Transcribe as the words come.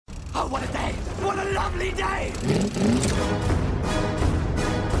Oh, what a day! What a lovely day!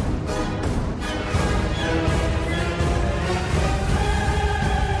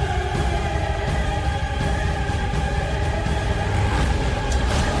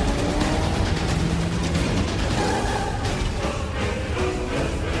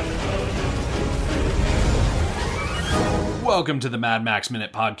 Welcome to the Mad Max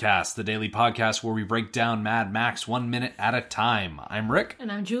Minute Podcast, the daily podcast where we break down Mad Max 1 minute at a time. I'm Rick.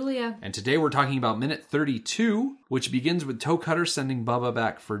 And I'm Julia. And today we're talking about minute 32, which begins with Toe Cutter sending Bubba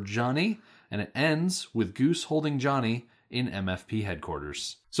back for Johnny, and it ends with Goose holding Johnny in MFP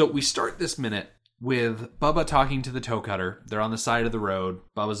headquarters. So we start this minute with Bubba talking to the Toe Cutter. They're on the side of the road.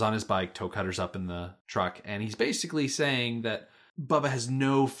 Bubba's on his bike. Toe Cutter's up in the truck. And he's basically saying that Bubba has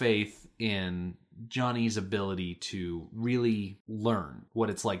no faith in Johnny's ability to really learn what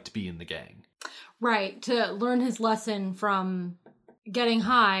it's like to be in the gang. Right, to learn his lesson from getting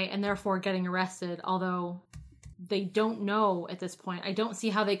high and therefore getting arrested, although they don't know at this point. I don't see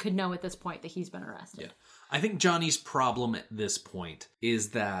how they could know at this point that he's been arrested. Yeah. I think Johnny's problem at this point is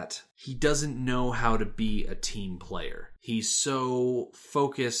that he doesn't know how to be a team player. He's so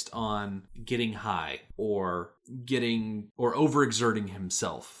focused on getting high or overexerting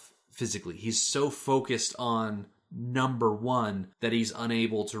himself physically. He's so focused on number one that he's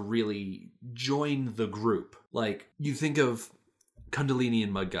unable to really join the group. Like, you think of Kundalini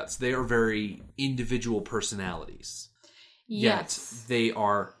and Mudguts. They are very individual personalities. Yes. Yet they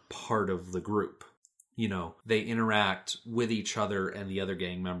are part of the group. You know, they interact with each other and the other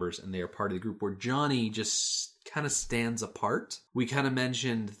gang members, and they are part of the group, where Johnny just kind of stands apart. We kind of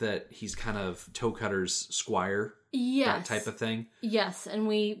mentioned that he's kind of Toe Cutter's squire. Yes. That type of thing. Yes, and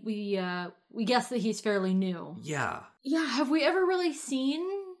we guess that he's fairly new. Yeah. Yeah, have we ever really seen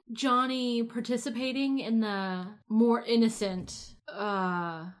Johnny participating in the more innocent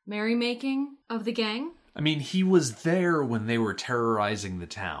merrymaking of the gang? I mean, he was there when they were terrorizing the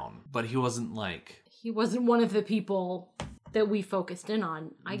town, but he wasn't like... He wasn't one of the people that we focused in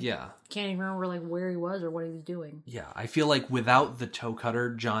on. I can't even remember like where he was or what he was doing. Yeah, I feel like without the Toe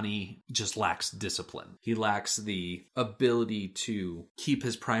Cutter, Johnny just lacks discipline. He lacks the ability to keep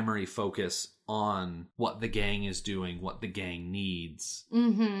his primary focus on what the gang is doing, what the gang needs.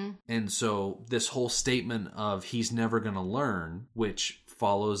 Mm-hmm. And so this whole statement of he's never going to learn, which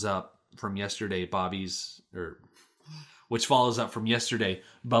follows up from yesterday, Bubba's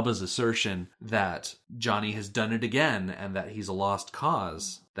assertion that Johnny has done it again and that he's a lost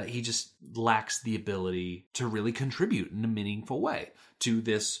cause, that he just lacks the ability to really contribute in a meaningful way to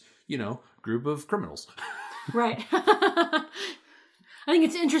this, group of criminals. Right. I think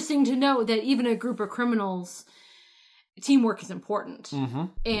it's interesting to note that even a group of criminals, teamwork is important. Mm-hmm.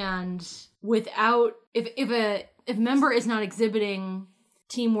 And without, if a member is not exhibiting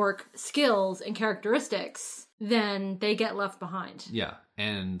teamwork skills and characteristics, then they get left behind. Yeah,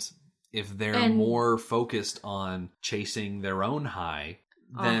 and if they're more focused on chasing their own high,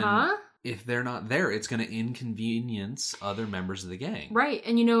 then if they're not there, it's going to inconvenience other members of the gang. Right,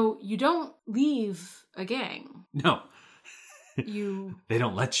 and you don't leave a gang. No. They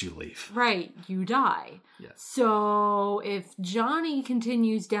don't let you leave. Right, you die. Yes. So if Johnny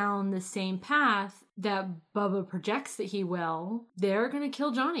continues down the same path that Bubba projects that he will, they're going to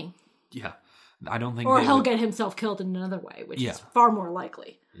kill Johnny. Yeah. I don't think he'll get himself killed in another way, which is far more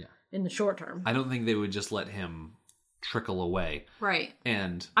likely in the short term. I don't think they would just let him trickle away. Right.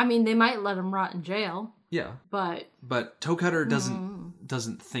 And I mean, they might let him rot in jail. Yeah. But Toe Cutter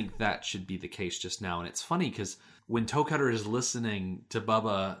doesn't think that should be the case just now. And it's funny because when Toe Cutter is listening to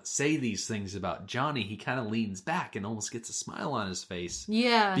Bubba say these things about Johnny, he kind of leans back and almost gets a smile on his face.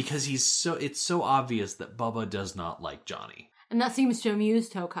 Yeah. Because it's so obvious that Bubba does not like Johnny. And that seems to amuse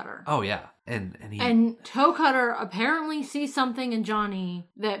Toe Cutter. Oh, yeah. And Toe Cutter apparently sees something in Johnny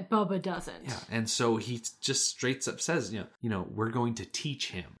that Bubba doesn't. Yeah, and so he just straight up says, we're going to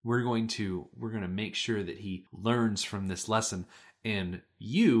teach him. We're going to make sure that he learns from this lesson. And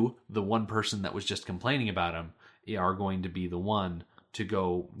you, the one person that was just complaining about him, are going to be the one to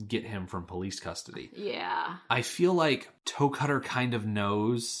go get him from police custody. Yeah. I feel like Toe Cutter kind of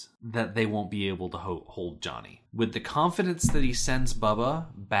knows that they won't be able to hold Johnny. With the confidence that he sends Bubba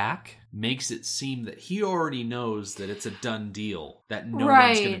back, makes it seem that he already knows that it's a done deal, that no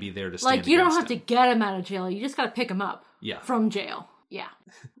one's going to be there to stand against him. Like, you don't have to get him out of jail, you just got to pick him up from jail. Yeah.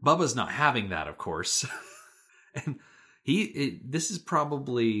 Bubba's not having that, of course. And This is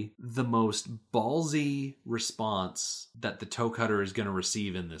probably the most ballsy response that the toe cutter is going to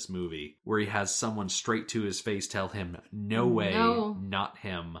receive in this movie, where he has someone straight to his face tell him, no way, not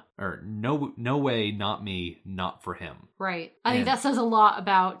him, or no way, not me, not for him. Right. I think that says a lot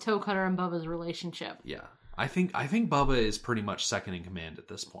about Toe Cutter and Bubba's relationship. Yeah. I think Bubba is pretty much second in command at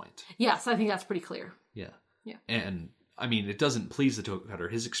this point. Yes, I think that's pretty clear. Yeah. Yeah. And I mean, it doesn't please the toe cutter.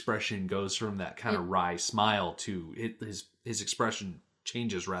 His expression goes from that kind of wry smile to his expression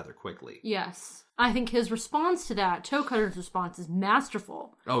changes rather quickly. Yes. I think his response to that, Toe Cutter's response, is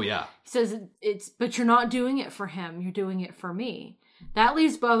masterful. Oh, yeah. He says, but you're not doing it for him. You're doing it for me. That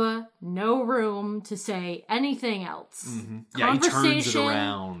leaves Bubba no room to say anything else. Mm-hmm. Yeah, he turns it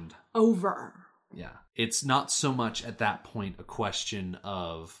around. Over. Yeah. It's not so much at that point a question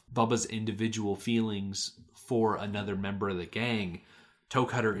of Bubba's individual feelings for another member of the gang. Toe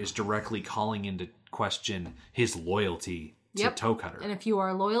Cutter is directly calling into question his loyalty to Toe Cutter. And if you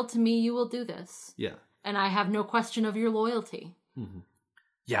are loyal to me, you will do this. Yeah. And I have no question of your loyalty. Mm-hmm.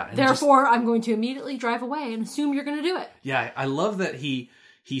 Yeah. And therefore, I'm going to immediately drive away and assume you're going to do it. Yeah, I love that he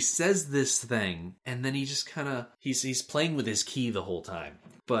says this thing, and then he just kind of, he's playing with his key the whole time.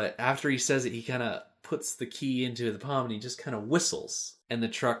 But after he says it, he kind of puts the key into the palm and he just kind of whistles, and the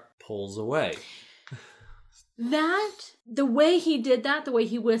truck pulls away. The way he did that, the way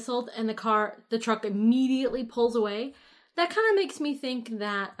he whistled and the truck immediately pulls away, that kind of makes me think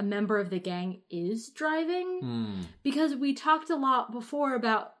that a member of the gang is driving. Because we talked a lot before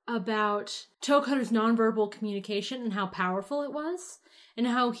about Toe Cutter's nonverbal communication and how powerful it was, and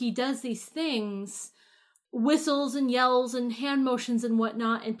how he does these things, whistles and yells and hand motions and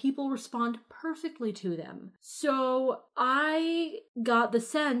whatnot, and people respond perfectly to them. So I got the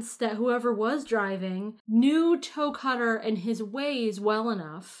sense that whoever was driving knew Toe Cutter and his ways well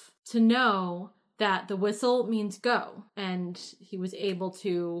enough to know that the whistle means go, and he was able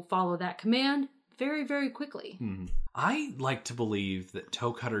to follow that command very, very quickly. I like to believe that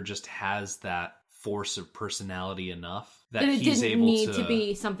Toe Cutter just has that force of personality enough that he's able to... It didn't need to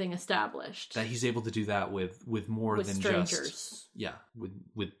be something established. That he's able to do that with more than strangers. Just... Yeah,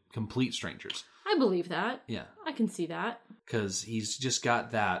 with complete strangers. I believe that. Yeah. I can see that. Because he's just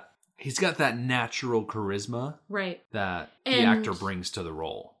got that... He's got that natural charisma... Right. That the actor brings to the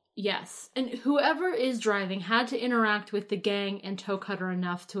role. Yes. And whoever is driving had to interact with the gang and Toe Cutter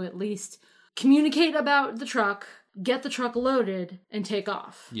enough to at least communicate about the truck, get the truck loaded, and take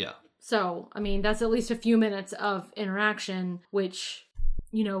off. Yeah. So, I mean, that's at least a few minutes of interaction, which,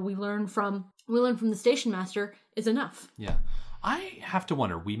 we learn from the station master is enough. Yeah. I have to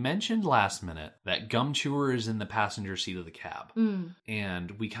wonder, we mentioned last minute that Gum Chewer is in the passenger seat of the cab.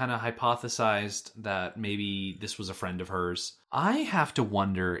 And we kind of hypothesized that maybe this was a friend of hers. I have to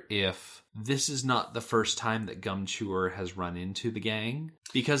wonder if this is not the first time that Gum Chewer has run into the gang.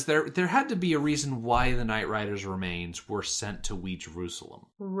 Because there had to be a reason why the Night Rider's remains were sent to Wee Jerusalem.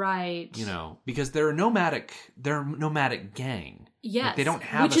 Right. Because they're a nomadic gang. Yes. Like, they don't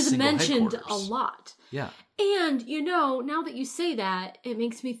have which is mentioned headquarters. a lot. Yeah. And, now that you say that, it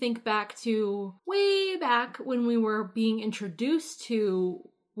makes me think back to way back when we were being introduced to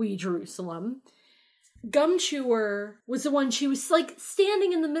Wee Jerusalem. Gum Chewer was the one, she was like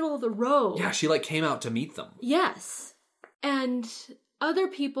standing in the middle of the road. Yeah, she like came out to meet them. Yes. And other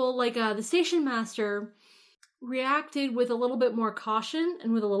people, like the station master, reacted with a little bit more caution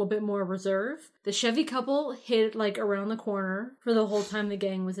and with a little bit more reserve. The Chevy couple hid like around the corner for the whole time the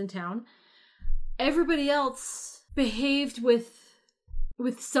gang was in town. Everybody else behaved with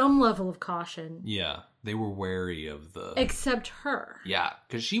some level of caution. Yeah, they were wary of the... Except her. Yeah,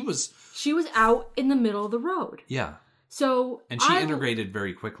 because she was out in the middle of the road. Yeah. So... And she integrated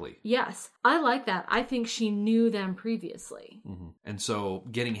very quickly. Yes, I like that. I think she knew them previously. Mm-hmm. And so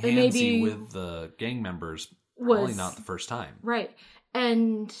getting handsy with the gang members, probably not the first time. Right.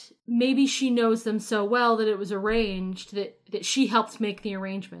 And maybe she knows them so well that it was arranged that she helped make the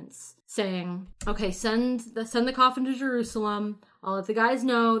arrangements. Saying, okay, send the coffin to Jerusalem. I'll let the guys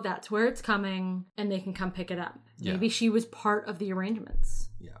know that's where it's coming, and they can come pick it up. Yeah. Maybe she was part of the arrangements.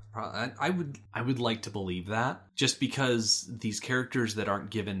 Yeah, I would like to believe that. Just because these characters that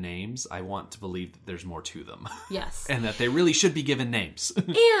aren't given names, I want to believe that there's more to them. Yes. And that they really should be given names.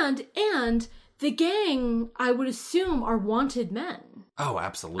 and the gang, I would assume, are wanted men. Oh,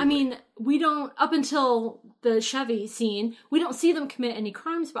 absolutely. I mean, we don't, up until the Chevy scene, we don't see them commit any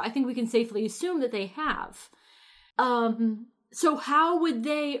crimes, but I think we can safely assume that they have. So how would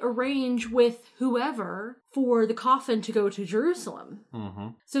they arrange with whoever for the coffin to go to Jerusalem? Mm-hmm.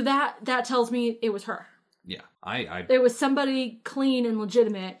 So that tells me it was her. Yeah, it was somebody clean and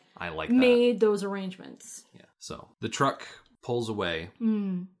legitimate. I like that. Made those arrangements. Yeah. So the truck pulls away,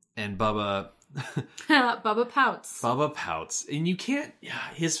 and Bubba... Bubba pouts. Bubba pouts. And you can't...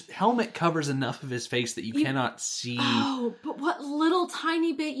 his helmet covers enough of his face that you cannot see... Oh, but what little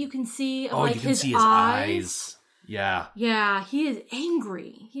tiny bit you can see of you can see his eyes. Yeah. Yeah, he is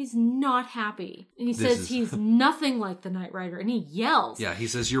angry. He's not happy. And he says he's nothing like the Knight Rider, and he yells. Yeah, he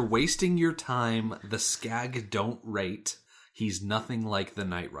says, you're wasting your time. The Skag don't rate. He's nothing like the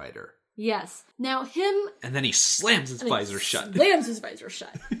Knight Rider. Yes. Now him... And then he slams his visor shut. Slams his visor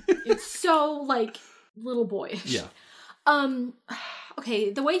shut. It's so, like, little boyish. Yeah.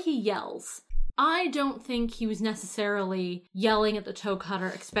 Okay, the way he yells... I don't think he was necessarily yelling at the toe cutter,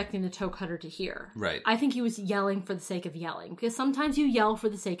 expecting the toe cutter to hear. Right. I think he was yelling for the sake of yelling, because sometimes you yell for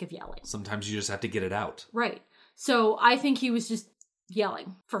the sake of yelling. Sometimes you just have to get it out. Right. So I think he was just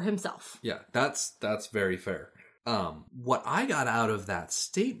yelling for himself. Yeah, that's very fair. What I got out of that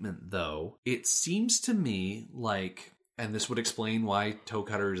statement, though, it seems to me like... And this would explain why Toe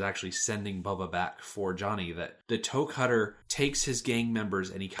Cutter is actually sending Bubba back for Johnny, that the Toe Cutter takes his gang members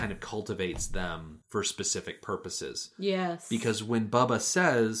and he kind of cultivates them for specific purposes. Yes. Because when Bubba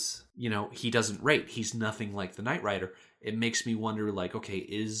says, he doesn't rate, he's nothing like the Knight Rider, it makes me wonder, like, okay,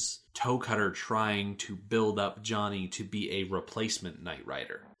 is Toe Cutter trying to build up Johnny to be a replacement Knight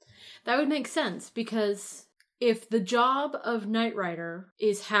Rider? That would make sense, because... if the job of Knight Rider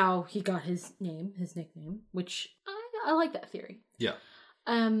is how he got his nickname, which I like that theory. Yeah.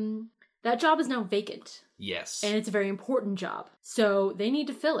 That job is now vacant. Yes. And it's a very important job. So they need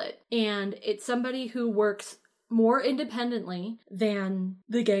to fill it. And it's somebody who works more independently than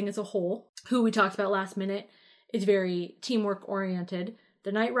the gang as a whole, who we talked about last minute, is very teamwork oriented.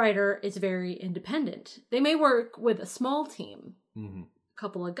 The Knight Rider is very independent. They may work with a small team. Mm-hmm.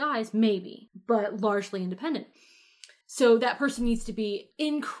 Couple of guys, maybe, but largely independent. So that person needs to be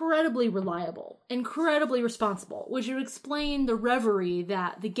incredibly reliable, incredibly responsible, which would explain the reverie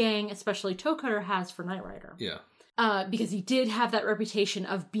that the gang, especially Toe Cutter, has for Knight Rider. Yeah. Because he did have that reputation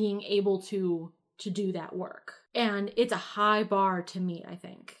of being able to do that work. And it's a high bar to meet, I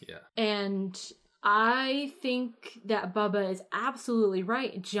think. Yeah. And I think that Bubba is absolutely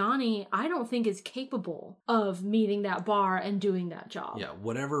right. Johnny, I don't think, is capable of meeting that bar and doing that job. Yeah,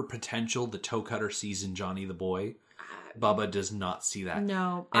 whatever potential the Toe Cutter sees in Johnny the boy, Bubba does not see that.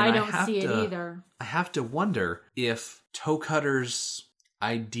 No, and I don't see it either. I have to wonder if Toe Cutter's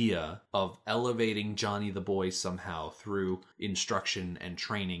idea of elevating Johnny the boy somehow through instruction and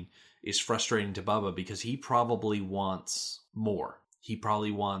training is frustrating to Bubba, because he probably wants more. He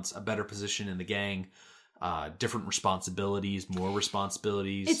probably wants a better position in the gang, different responsibilities, more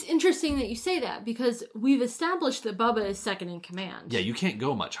responsibilities. It's interesting that you say that, because we've established that Bubba is second in command. Yeah, you can't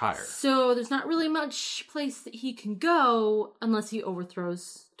go much higher. So there's not really much place that he can go unless he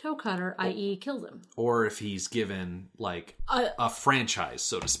overthrows Toe Cutter, i.e. kills him. Or if he's given, like, a franchise,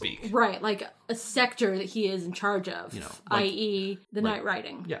 so to speak. Right, like a sector that he is in charge of, i.e. the Knight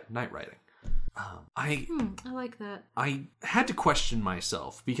Riding. Yeah, Knight Riding. I like that. I had to question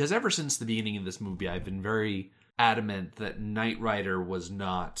myself, because ever since the beginning of this movie, I've been very adamant that Knight Rider was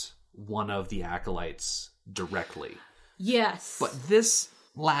not one of the acolytes directly. Yes. But this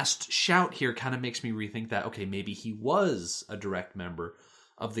last shout here kind of makes me rethink that, okay, maybe he was a direct member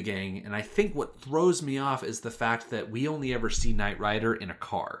of the gang. And I think what throws me off is the fact that we only ever see Knight Rider in a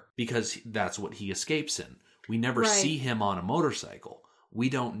car, because that's what he escapes in. We never see him on a motorcycle. We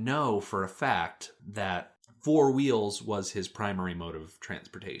don't know for a fact that 4 wheels was his primary mode of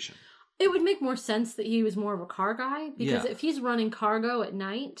transportation. It would make more sense that he was more of a car guy, because if he's running cargo at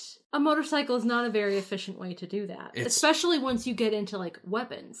night, a motorcycle is not a very efficient way to do that. Especially once you get into, like,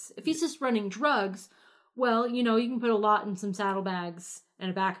 weapons. If he's just running drugs, well, you can put a lot in some saddlebags and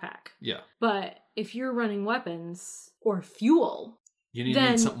a backpack. Yeah. But if you're running weapons or fuel, you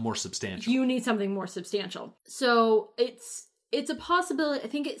need something more substantial. You need something more substantial. So it's a possibility. I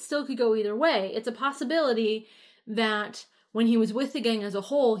think it still could go either way. It's a possibility that when he was with the gang as a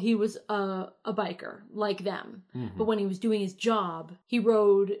whole, he was a biker like them. Mm-hmm. But when he was doing his job, he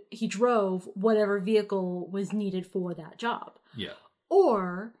drove whatever vehicle was needed for that job. Yeah.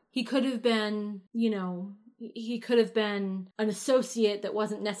 Or he could have been, he could have been an associate that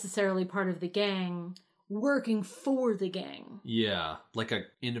wasn't necessarily part of the gang, working for the gang. Yeah, like an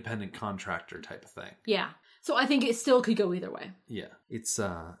independent contractor type of thing. Yeah. So I think it still could go either way. Yeah. It's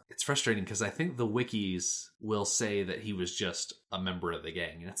frustrating, because I think the wikis will say that he was just a member of the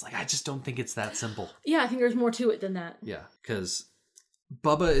gang. And it's like, I just don't think it's that simple. Yeah, I think there's more to it than that. Yeah, because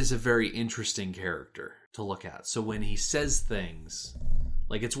Bubba is a very interesting character to look at. So when he says things,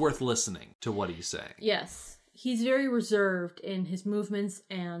 like, it's worth listening to what he's saying. Yes. he's very reserved in his movements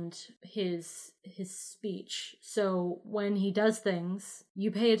and his speech. So when he does things, you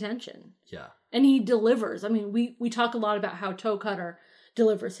pay attention. Yeah. And he delivers. I mean, we talk a lot about how Toe Cutter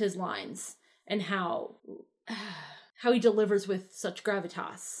delivers his lines and how he delivers with such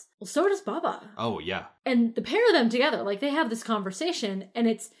gravitas. Well, so does Bubba. Oh, yeah. And the pair of them together, like, they have this conversation, and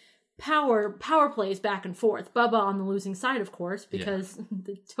it's power plays back and forth. Bubba on the losing side, of course, because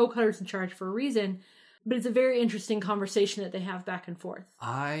the Toe Cutter's in charge for a reason. But it's a very interesting conversation that they have back and forth.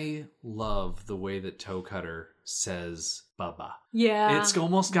 I love the way that Toe Cutter says Bubba. Yeah. It's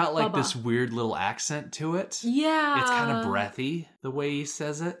almost got like Bubba. this weird little accent to it. Yeah. It's kind of breathy the way he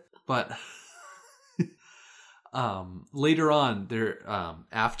says it. But later on,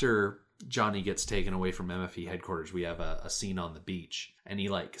 after Johnny gets taken away from MFE headquarters, we have a scene on the beach, and he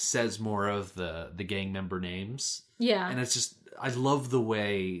like says more of the gang member names. Yeah. And it's just, I love the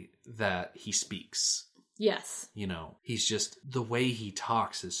way that he speaks. Yes. You know, he's just, the way he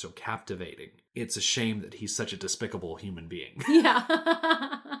talks is so captivating. It's a shame that he's such a despicable human being. Yeah.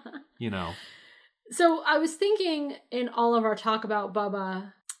 You know. So I was thinking in all of our talk about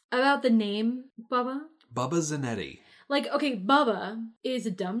Bubba, about the name Bubba. Bubba Zanetti. Like, okay, Bubba is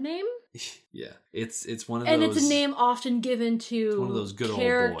a dumb name. Yeah, it's one of and those, it's a name often given to one of those good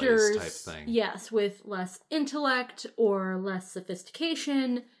characters, old boys type thing. Yes, with less intellect or less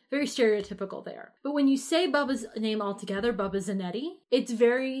sophistication. Very stereotypical there. But when you say Bubba's name altogether, Bubba Zanetti, it's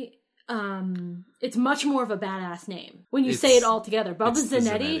very it's much more of a badass name. When you say it all together, Bubba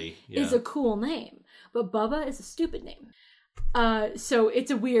Zanetti is a cool name, but Bubba is a stupid name. So it's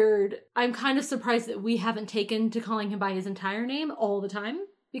a weird, I'm kind of surprised that we haven't taken to calling him by his entire name all the time,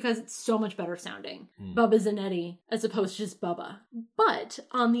 because it's so much better sounding. Bubba Zanetti, as opposed to just Bubba. But,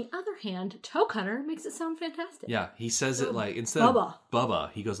 on the other hand, Toe Cutter makes it sound fantastic. Yeah, he says it like, instead Bubba. of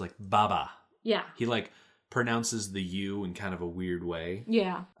Bubba, he goes like Baba. Yeah. He like pronounces the U in kind of a weird way.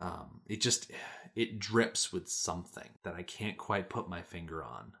 Yeah. It drips with something that I can't quite put my finger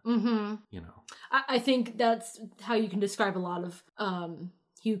on. Mm-hmm. You know. I think that's how you can describe a lot of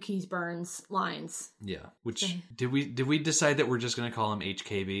Hugh Keys-Burns lines. Yeah. Which, did we decide that we're just going to call him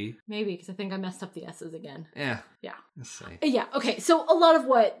HKB? Maybe, because I think I messed up the S's again. Yeah. Yeah. Let's see. Yeah, okay. So a lot of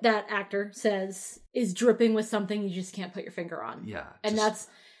what that actor says is dripping with something you just can't put your finger on. Yeah. And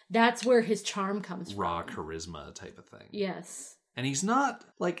that's where his charm comes raw from. charisma type of thing. Yes. And he's not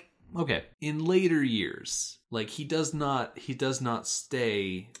like, okay, in later years, like he does not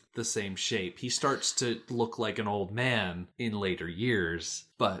stay the same shape. He starts to look like an old man in later years,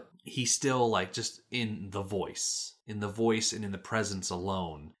 but he's still like just in the voice and in the presence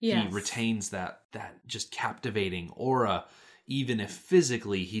alone. Yes. He retains that just captivating aura, even if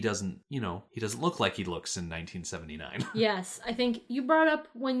physically he doesn't look like he looks in 1979. Yes. I think you brought up,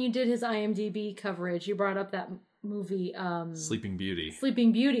 when you did his IMDb coverage, you brought up that movie, Sleeping Beauty.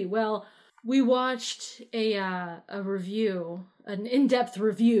 Sleeping Beauty. Well, we watched a review, an in-depth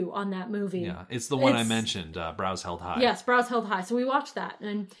review on that movie. Yeah, it's the one I mentioned, Brows Held High. Yes, Brows Held High. So we watched that,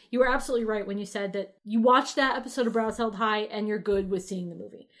 and you were absolutely right when you said that you watched that episode of Brows Held High and you're good with seeing the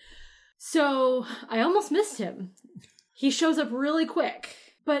movie. So I almost missed him. He shows up really quick,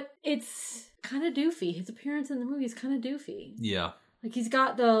 but it's kind of doofy. His appearance in the movie is kind of doofy. Yeah. Like, he's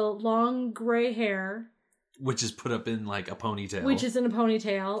got the long gray hair, which is put up in like a ponytail. Which is in a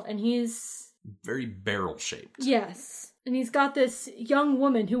ponytail, and he's very barrel shaped. Yes. And he's got this young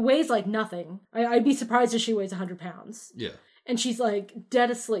woman who weighs like nothing. I'd be surprised if she weighs 100 pounds. Yeah. And she's like dead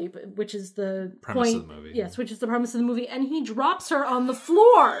asleep, which is the premise of the movie. Yes, which is the premise of the movie. And he drops her on the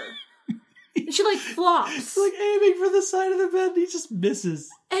floor. And she like flops. It's like aiming for the side of the bed, and he just misses.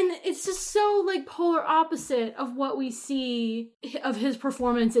 And it's just so like polar opposite of what we see of his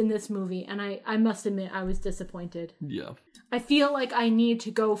performance in this movie. And I must admit, I was disappointed. Yeah. I feel like I need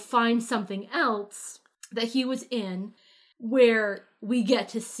to go find something else that he was in where we get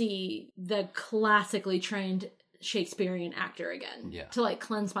to see the classically trained Shakespearean actor again. Yeah. To like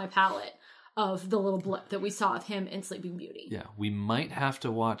cleanse my palate of the little blip that we saw of him in Sleeping Beauty. Yeah, we might have to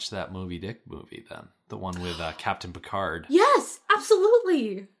watch that Moby Dick movie then. The one with Captain Picard. Yes,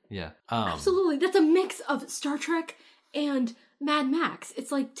 absolutely. Yeah. Absolutely. That's a mix of Star Trek and Mad Max. It's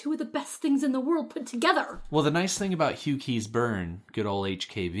like two of the best things in the world put together. Well, the nice thing about Hugh Keys-Byrne, good old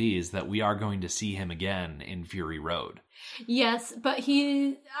HKV, is that we are going to see him again in Fury Road. Yes, but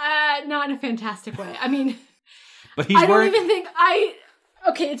he... not in a fantastic way. I mean... But he's don't even think...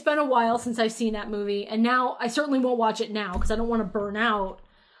 Okay, it's been a while since I've seen that movie, and now I certainly won't watch it now because I don't want to burn out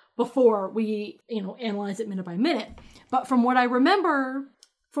before we, analyze it minute by minute. But from what I remember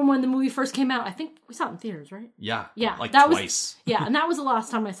from when the movie first came out, I think we saw it in theaters, right? Yeah. Yeah. Like that twice. And that was the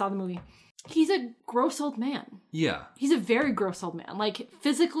last time I saw the movie. he's a gross old man. Yeah. He's a very gross old man. Like,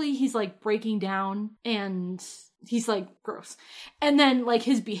 physically, he's, like, breaking down, and he's, like, gross. And then, like,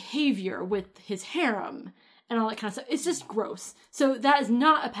 his behavior with his harem and all that kind of stuff, it's just gross. So that is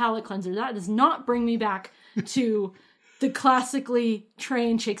not a palate cleanser. That does not bring me back to the classically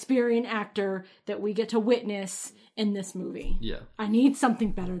trained Shakespearean actor that we get to witness in this movie. Yeah. I need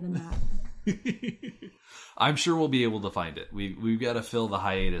something better than that. I'm sure we'll be able to find it. We've got to fill the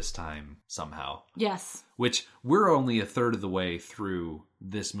hiatus time somehow. Yes. Which we're only a third of the way through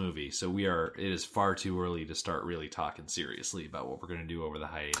this movie, so it is far too early to start really talking seriously about what we're going to do over the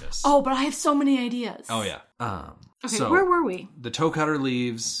hiatus. Oh, but I have so many ideas. Oh yeah. Okay, so where were we? The toe cutter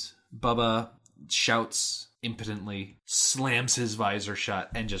leaves. Bubba shouts impotently, slams his visor shut,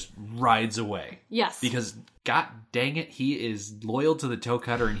 and just rides away. Yes. Because, god dang it, he is loyal to the toe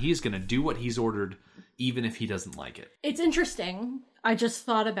cutter, and he's going to do what he's ordered, even if he doesn't like it. It's interesting. I just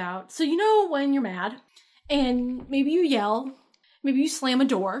thought about, so you know when you're mad, and maybe you yell, maybe you slam a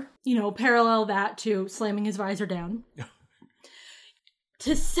door, parallel that to slamming his visor down.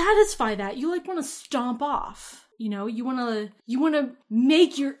 To satisfy that, you want to stomp off. You want to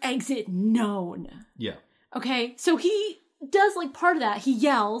make your exit known. Yeah. Okay, so he does part of that. He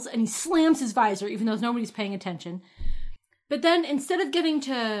yells and he slams his visor, even though nobody's paying attention. But then instead of getting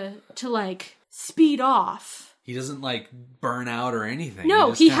to speed off, he doesn't burn out or anything.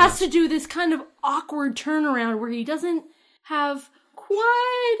 No, he has to do this kind of awkward turnaround where he doesn't have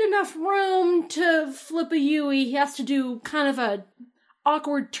quite enough room to flip a Yui. He has to do kind of a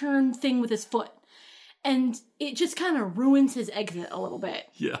awkward turn thing with his foot. And it just kind of ruins his exit a little bit.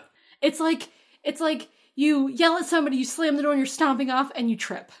 Yeah. It's like you yell at somebody, you slam the door and you're stomping off and you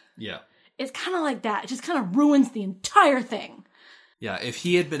trip. Yeah. It's kind of like that. It just kind of ruins the entire thing. Yeah, if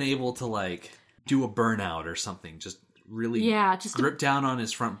he had been able to do a burnout or something, just really grip down on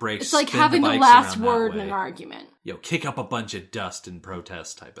his front brakes. It's like having the last word in an argument. Kick up a bunch of dust and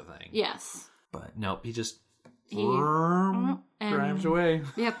protest type of thing. Yes. But nope, he just drives away.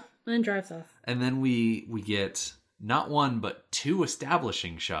 Yep, and drives off. And then we get not one but two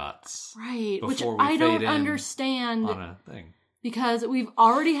establishing shots. Right, which I don't understand. On a thing. Because we've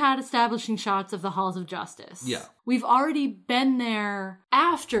already had establishing shots of the Halls of Justice. Yeah. We've already been there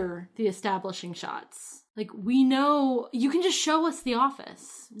after the establishing shots. We know, you can just show us the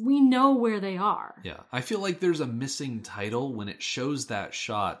office. We know where they are. Yeah. I feel like there's a missing title when it shows that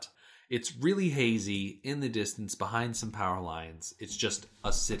shot. It's really hazy in the distance behind some power lines. It's just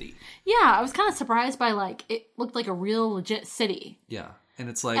a city. Yeah, I was kind of surprised by it looked like a real legit city. Yeah. And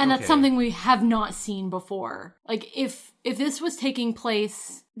it's and that's something we have not seen before. If this was taking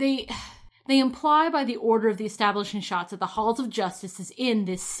place, they imply by the order of the establishing shots that the Halls of Justice is in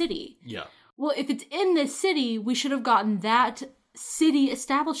this city. Yeah. Well, if it's in this city, we should have gotten that city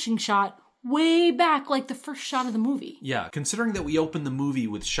establishing shot way back, the first shot of the movie. Yeah, considering that we open the movie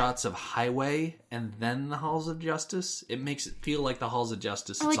with shots of highway and then the Halls of Justice, it makes it feel like the Halls of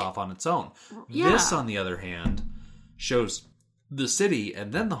Justice is off on its own. Yeah. This, on the other hand, shows the city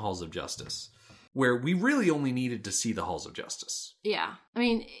and then the Halls of Justice, where we really only needed to see the Halls of Justice. Yeah. I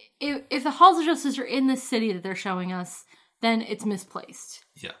mean, if the Halls of Justice are in this city that they're showing us, then it's misplaced.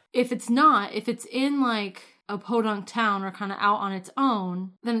 Yeah. If it's not, if it's in a podunk town or kind of out on its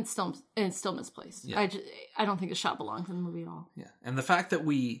own, then it's still misplaced. Yeah. I don't think the shot belongs in the movie at all. Yeah. And the fact that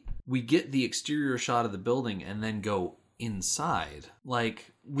we get the exterior shot of the building and then go inside,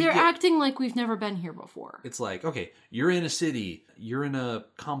 they're acting like we've never been here before. It's okay, you're in a city, you're in a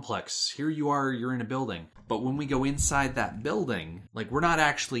complex, here you are, you're in a building. But when we go inside that building, we're not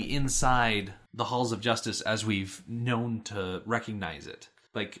actually inside the Halls of Justice as we've known to recognize it.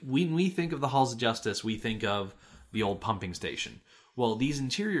 When we think of the Halls of Justice, we think of the old pumping station. Well, these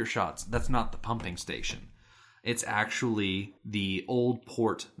interior shots, that's not the pumping station. It's actually the old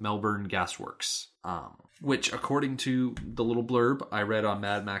Port Melbourne Gasworks. Which, according to the little blurb I read on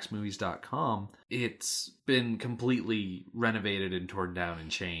MadMaxMovies.com, it's been completely renovated and torn down and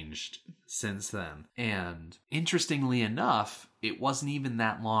changed since then. And interestingly enough, it wasn't even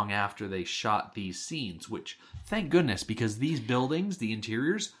that long after they shot these scenes, which, thank goodness, because these buildings, the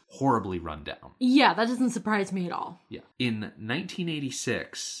interiors, horribly run down. Yeah, that doesn't surprise me at all. Yeah. In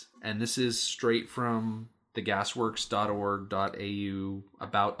 1986, and this is straight from the gasworks.org.au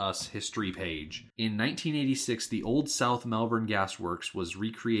About Us history page. In 1986, the Old South Melbourne Gasworks was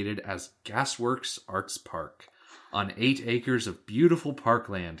recreated as Gasworks Arts Park. On 8 acres of beautiful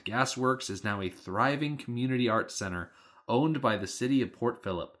parkland, Gasworks is now a thriving community arts center owned by the city of Port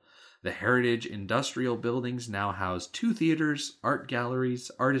Phillip. The heritage industrial buildings now house 2 theaters, art galleries,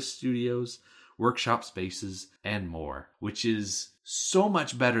 artist studios, workshop spaces, and more, which is so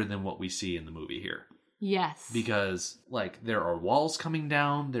much better than what we see in the movie here. Yes. Because, like, there are walls coming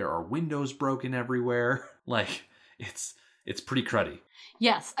down, there are windows broken everywhere. Like, it's pretty cruddy.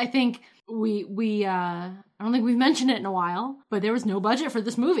 Yes, I think I don't think we've mentioned it in a while, but there was no budget for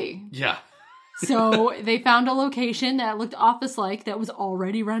this movie. Yeah. So they found a location that looked office-like that was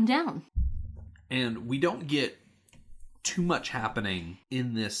already run down. And we don't get too much happening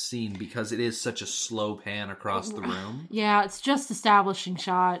in this scene because it is such a slow pan across the room. Yeah, it's just establishing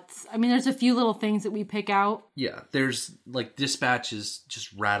shots. I mean, there's a few little things that we pick out. Yeah, there's like dispatches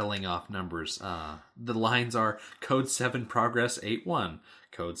just rattling off numbers. The lines are code 7 progress 8-1,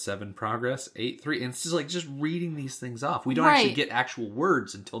 code 7 progress 8-3. And it's just like just reading these things off. We don't actually get actual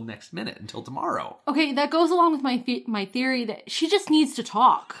words until next minute, until tomorrow. Okay, that goes along with my theory that she just needs to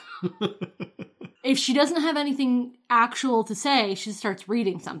talk. If she doesn't have anything actual to say, she starts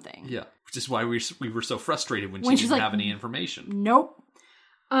reading something. Yeah, which is why we were so frustrated when she didn't have any information. Nope.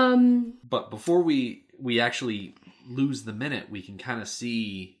 But before we actually lose the minute, we can kind of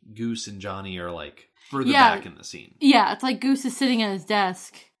see Goose and Johnny are like further back in the scene. Yeah, it's like Goose is sitting at his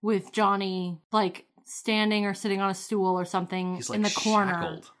desk with Johnny like standing or sitting on a stool or something. He's like in the corner.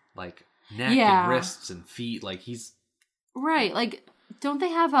 Shackled, like neck and wrists and feet. Like he's... Right, like don't they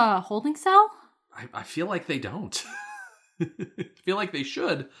have a holding cell? I feel like they don't. I feel like they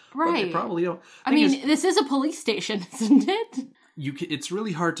should, right? But they probably don't. I mean, this is a police station, isn't it? It's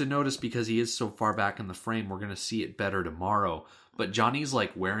really hard to notice because he is so far back in the frame. We're going to see it better tomorrow. But Johnny's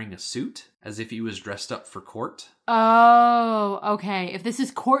like wearing a suit as if he was dressed up for court. Oh, okay. If this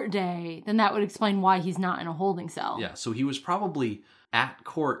is court day, then that would explain why he's not in a holding cell. Yeah, so he was probably at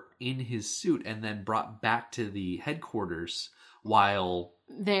court in his suit and then brought back to the headquarters while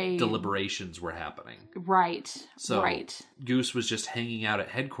deliberations were happening. Right. So right. Goose was just hanging out at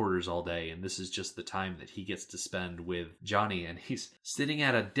headquarters all day, and this is just the time that he gets to spend with Johnny, and he's sitting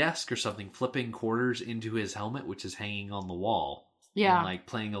at a desk or something, flipping quarters into his helmet, which is hanging on the wall. Yeah. And like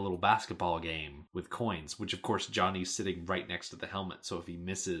playing a little basketball game with coins, which of course Johnny's sitting right next to the helmet, so if he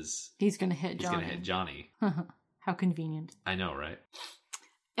misses... He's going to hit Johnny. He's going to hit Johnny. How convenient. I know, right?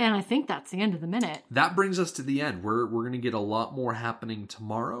 And I think that's the end of the minute. That brings us to the end. We're going to get a lot more happening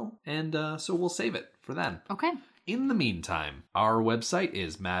tomorrow, and so we'll save it for then. Okay. In the meantime, our website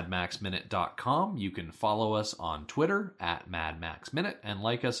is madmaxminute.com. You can follow us on Twitter at madmaxminute and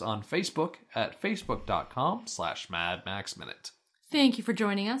like us on Facebook at facebook.com/madmaxminute. Thank you for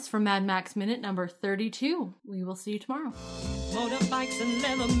joining us for Mad Max Minute number 32. We will see you tomorrow. Motorbikes and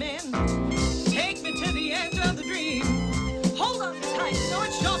leather men, take me to the edge of the dream. Hold on tight, so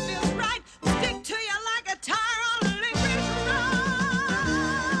it sure feels